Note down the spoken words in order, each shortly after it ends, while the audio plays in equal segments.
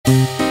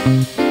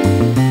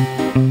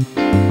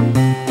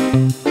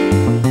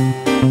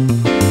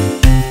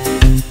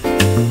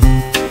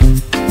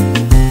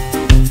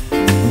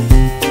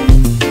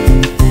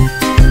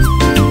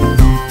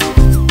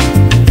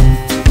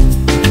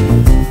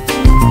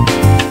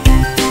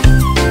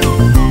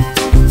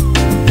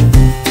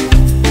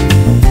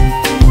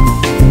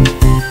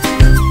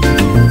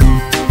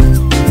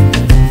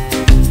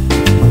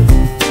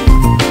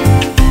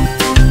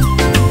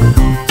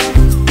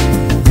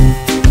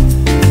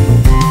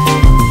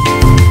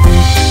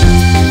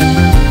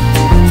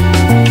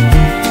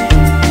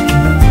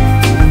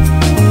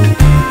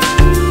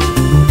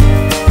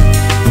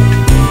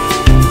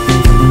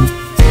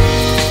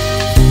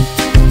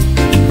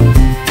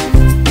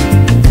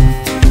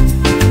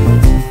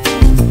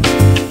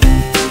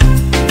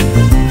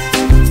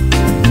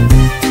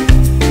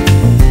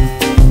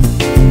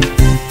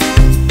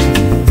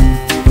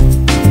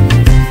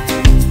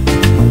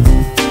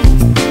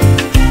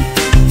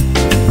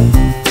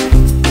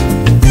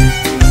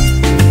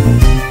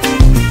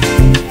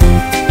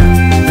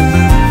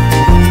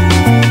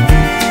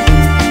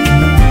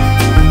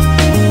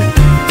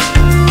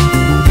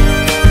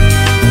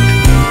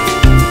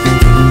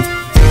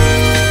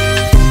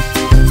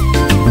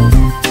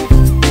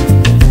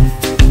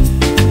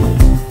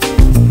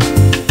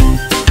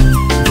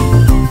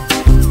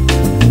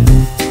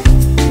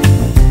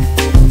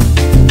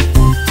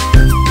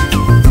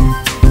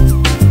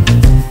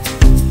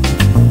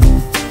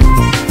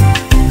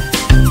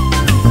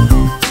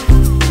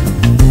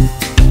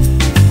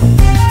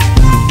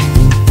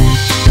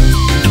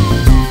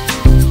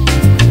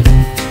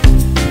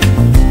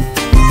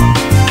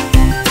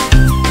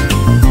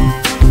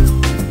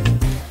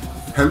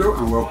Hello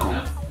and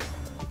welcome.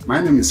 My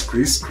name is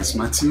Chris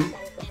Matthew.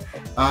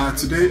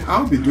 Today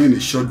I'll be doing a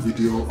short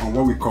video on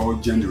what we call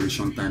gen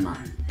duration timer.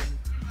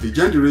 The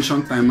gen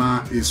duration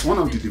timer is one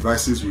of the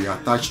devices we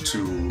attach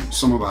to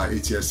some of our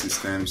ATS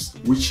systems,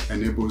 which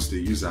enables the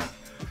user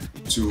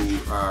to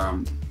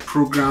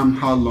program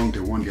how long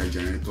they want their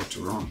generator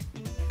to run.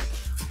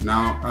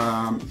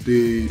 Now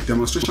the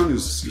demonstration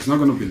is not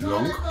going to be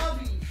long,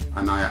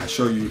 and I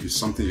assure you it's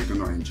something you're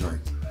going to enjoy.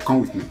 Come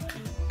with me.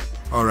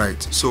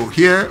 Alright, so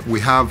here we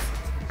have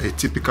a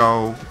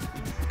typical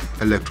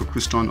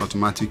Electrokristron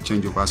automatic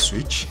changeover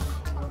switch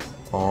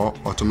or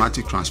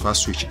automatic transfer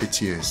switch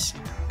ATS,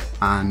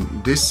 and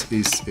this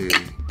is a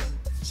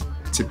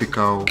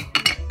typical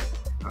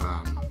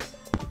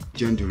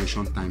gen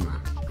duration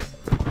timer.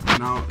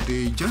 Now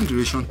the gen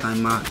duration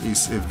timer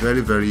is a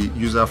very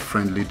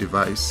user-friendly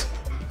device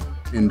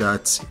in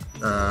that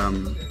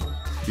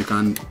you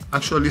can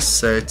actually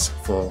set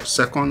for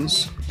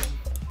seconds,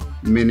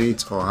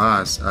 minutes or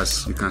hours,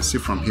 as you can see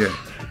from here.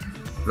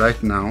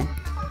 Right now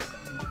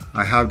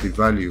I have the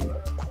value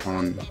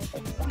on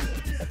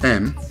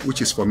M,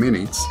 which is for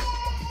minutes,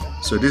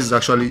 so this is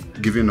actually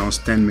giving us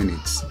 10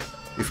 minutes.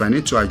 If I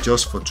need to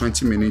adjust for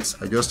 20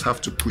 minutes, I just have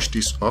to push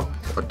this up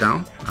or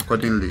down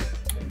accordingly.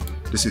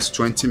 This is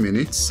 20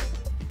 minutes,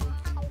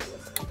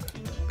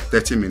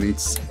 30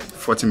 minutes,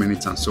 40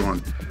 minutes and so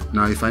on.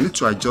 Now if I need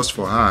to adjust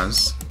for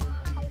hours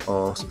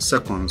or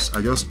seconds,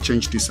 I just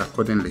change this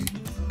accordingly.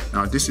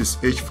 Now this is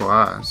H for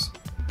hours,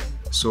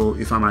 so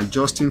if I'm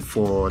adjusting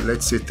for,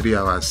 let's say, 3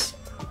 hours,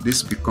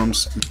 this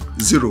becomes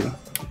 0,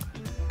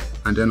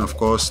 and then of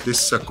course this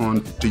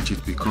second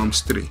digit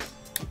becomes 3.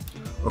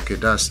 Okay,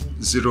 that's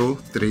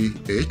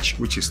 03H,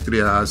 which is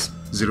 3 hours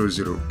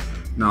 00.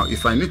 Now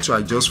if I need to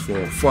adjust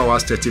for 4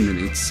 hours 30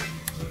 minutes,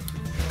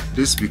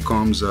 this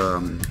becomes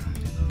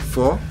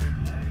 4,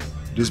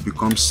 this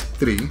becomes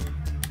 3,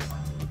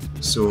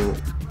 so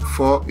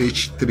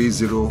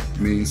 4H30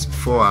 means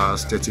 4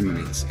 hours 30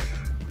 minutes.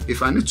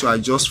 If I need to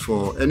adjust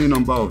for any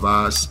number of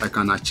hours, I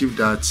can achieve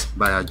that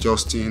by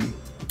adjusting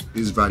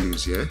these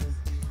values here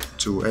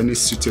to any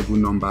suitable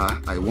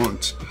number I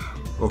want.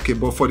 Okay,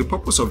 but for the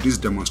purpose of this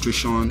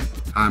demonstration,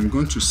 I'm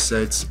going to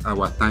set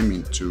our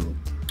timing to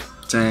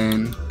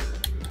 10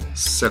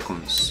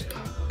 seconds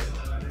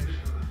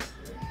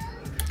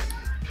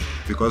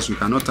because we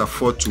cannot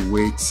afford to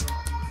wait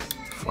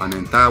for an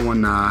entire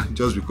 1 hour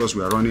just because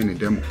we are running a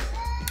demo.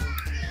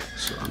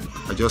 So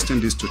I'm adjusting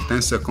this to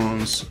 10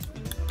 seconds.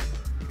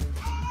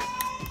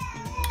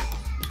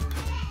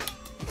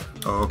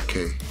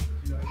 Okay.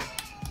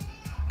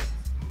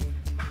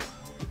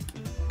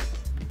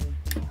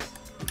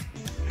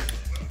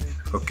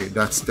 Okay,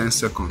 that's 10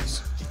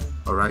 seconds.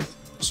 All right.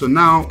 So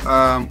now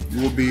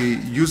we'll be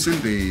using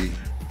the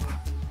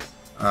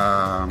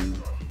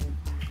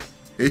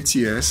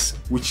ATS,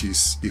 which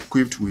is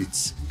equipped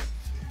with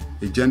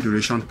a gen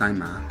duration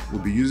timer.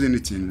 We'll be using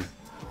it in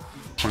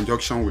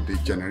conjunction with the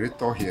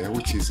generator here,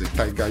 which is a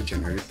Tiger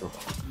generator.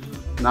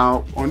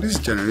 Now on this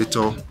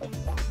generator,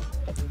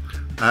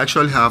 I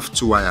actually have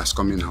 2 wires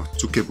coming out,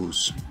 2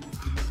 cables.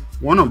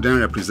 One of them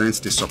represents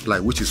the supply,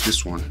 which is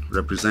this one,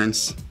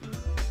 represents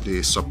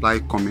the supply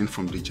coming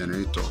from the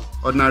generator.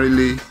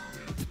 Ordinarily,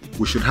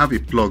 we should have a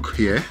plug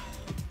here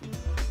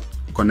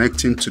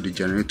connecting to the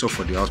generator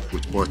for the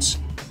output, but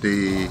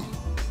the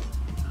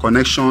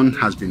connection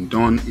has been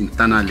done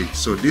internally.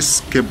 So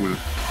this cable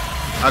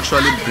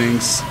actually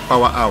brings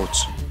power out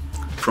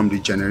from the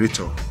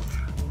generator.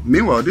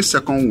 Meanwhile, this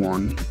second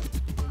one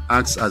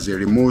acts as a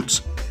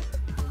remote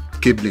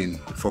cabling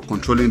for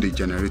controlling the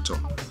generator.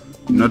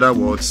 In other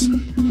words,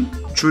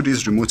 through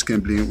this remote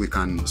cabling, we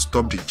can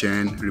stop the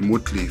gen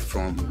remotely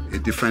from a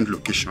different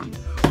location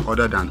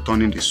other than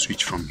turning the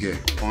switch from here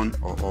on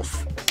or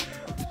off.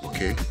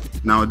 Okay,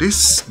 now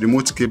this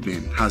remote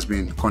cabling has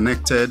been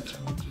connected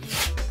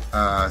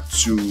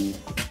to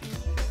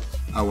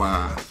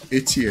our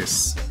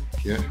ATS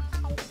here.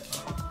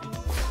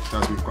 It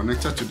has been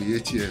connected to the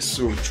ATS.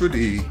 So through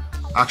the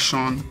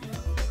action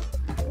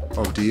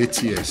of the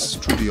ATS,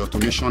 through the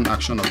automation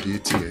action of the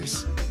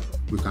ATS,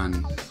 we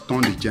can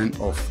turn the gen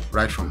off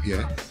right from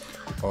here,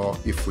 or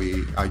if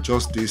we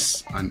adjust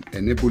this and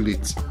enable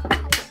it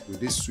with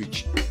this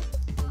switch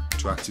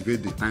to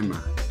activate the timer,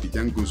 the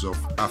gen goes off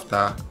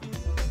after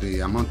the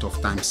amount of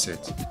time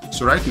set.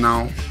 So right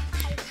now,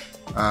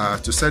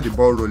 to set the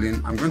ball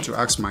rolling, I'm going to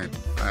ask my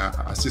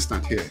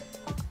assistant here,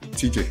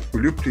 TJ,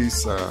 will you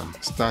please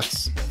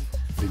start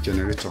the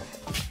generator?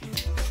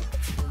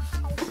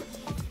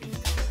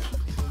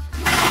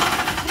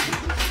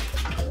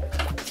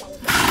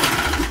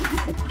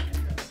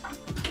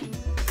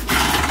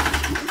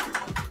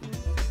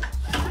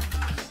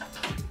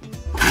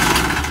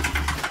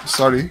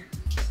 Sorry,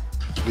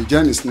 the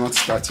gen is not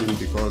starting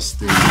because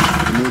the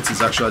remote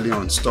is actually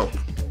on stop.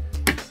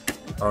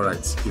 All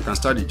right, you can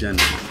start the gen.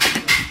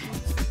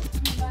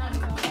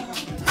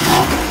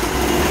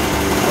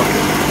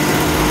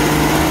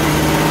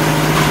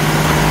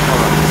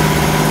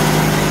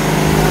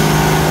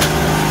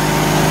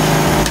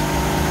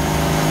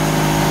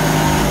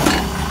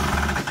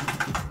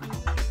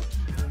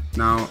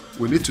 Now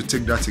we need to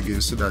take that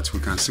again so that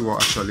we can see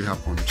what actually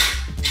happened.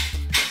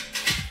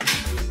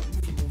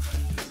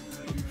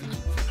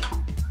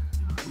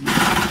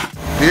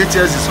 The ATS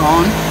is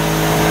on,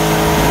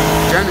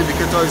 gen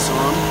indicator is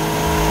on,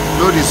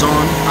 load is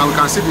on, and we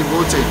can see the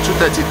voltage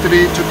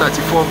 233,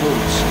 234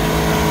 volts.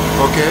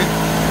 Okay,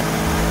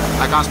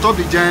 I can stop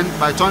the gen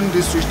by turning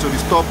this switch to the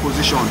stop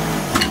position.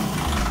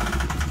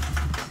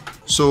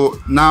 So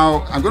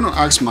now I'm going to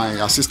ask my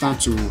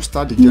assistant to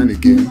start the gen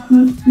again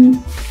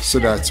so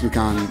that we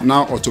can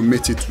now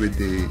automate it with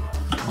the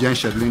gen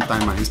scheduling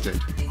timer instead.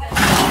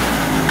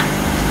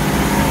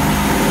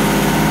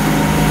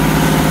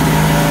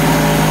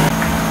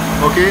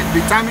 Okay, the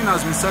timing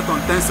has been set on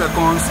 10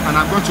 seconds and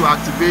I'm going to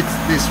activate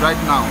this right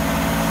now.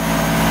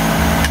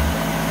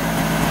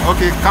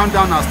 Okay,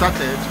 countdown has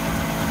started.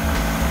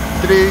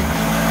 3,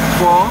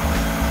 4,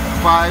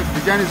 5,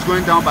 the gen is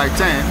going down by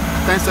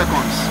 10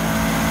 seconds.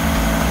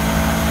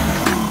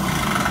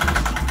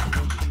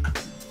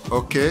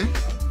 Okay,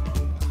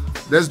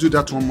 let's do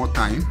that one more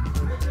time.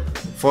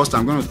 First,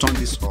 I'm going to turn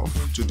this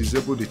off to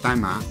disable the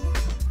timer.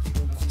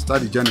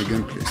 Start the gen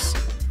again, please.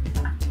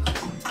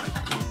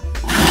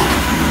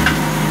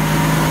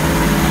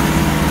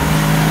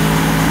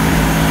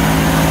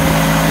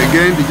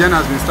 Again, the gen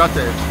has been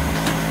started.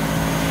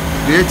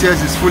 The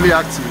ATS is fully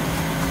active,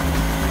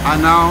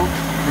 and now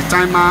the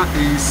timer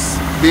is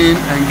being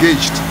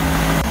engaged.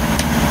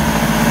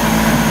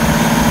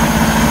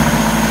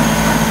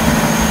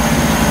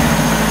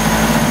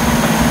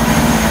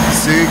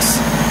 Six,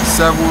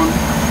 7,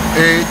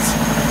 8,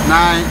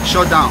 9,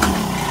 shut down.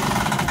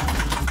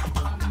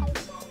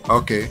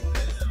 Okay,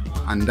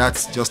 and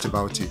that's just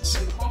about it.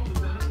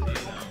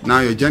 Now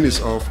your gen is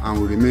off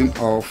and will remain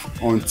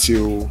off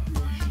until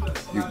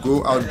you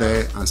go out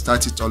there and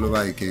start it all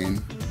over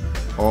again,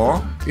 or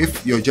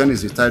if your gen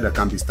is the type that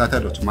can be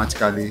started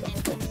automatically,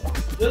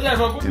 you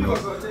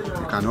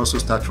can also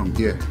start from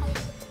here.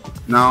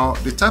 Now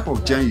the type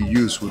of gen you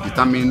use will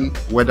determine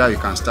whether you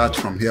can start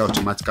from here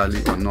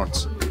automatically or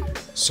not.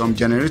 Some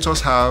generators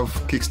have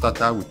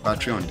Kickstarter with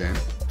battery on them.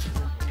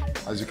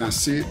 As you can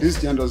see,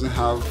 this gen doesn't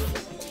have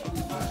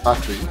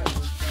battery.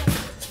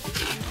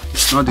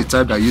 It's not the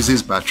type that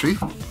uses battery.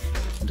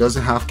 It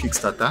doesn't have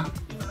Kickstarter,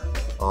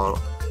 or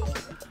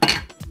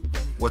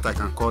what I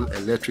can call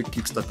electric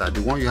kickstarter.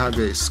 The one you have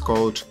here is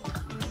called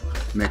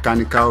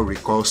mechanical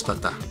recoil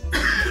starter.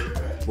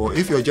 But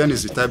if your gen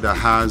is the type that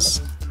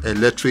has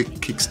electric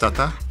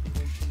kickstarter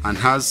and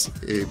has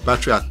a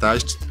battery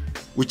attached,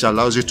 which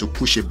allows you to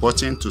push a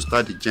button to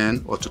start the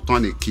gen or to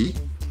turn a key,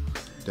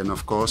 then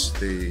of course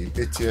the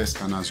ATS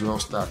can as well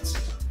start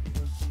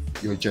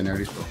your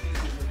generator.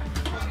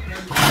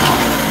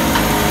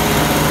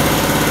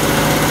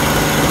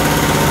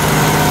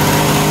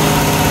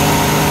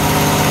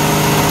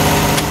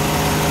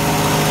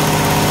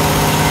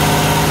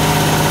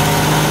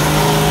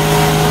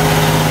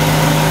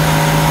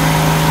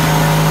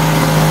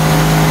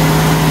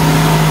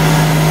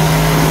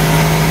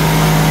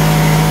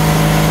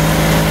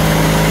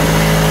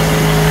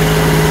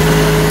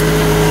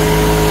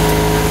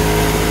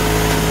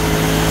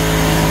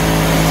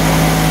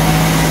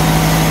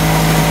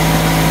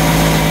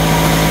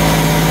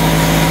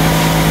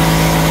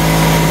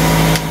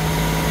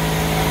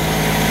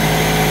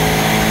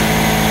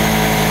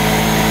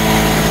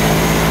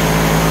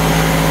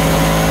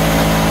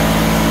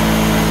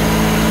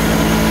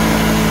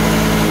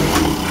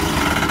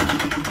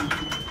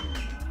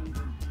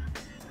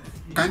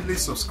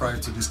 please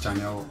subscribe to this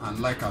channel and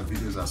like our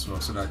videos as well,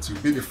 so that you'll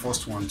be the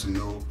first one to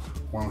know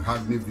when we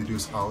have new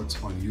videos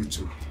out on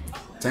YouTube.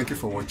 Thank you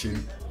for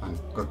watching, and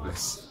God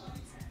bless.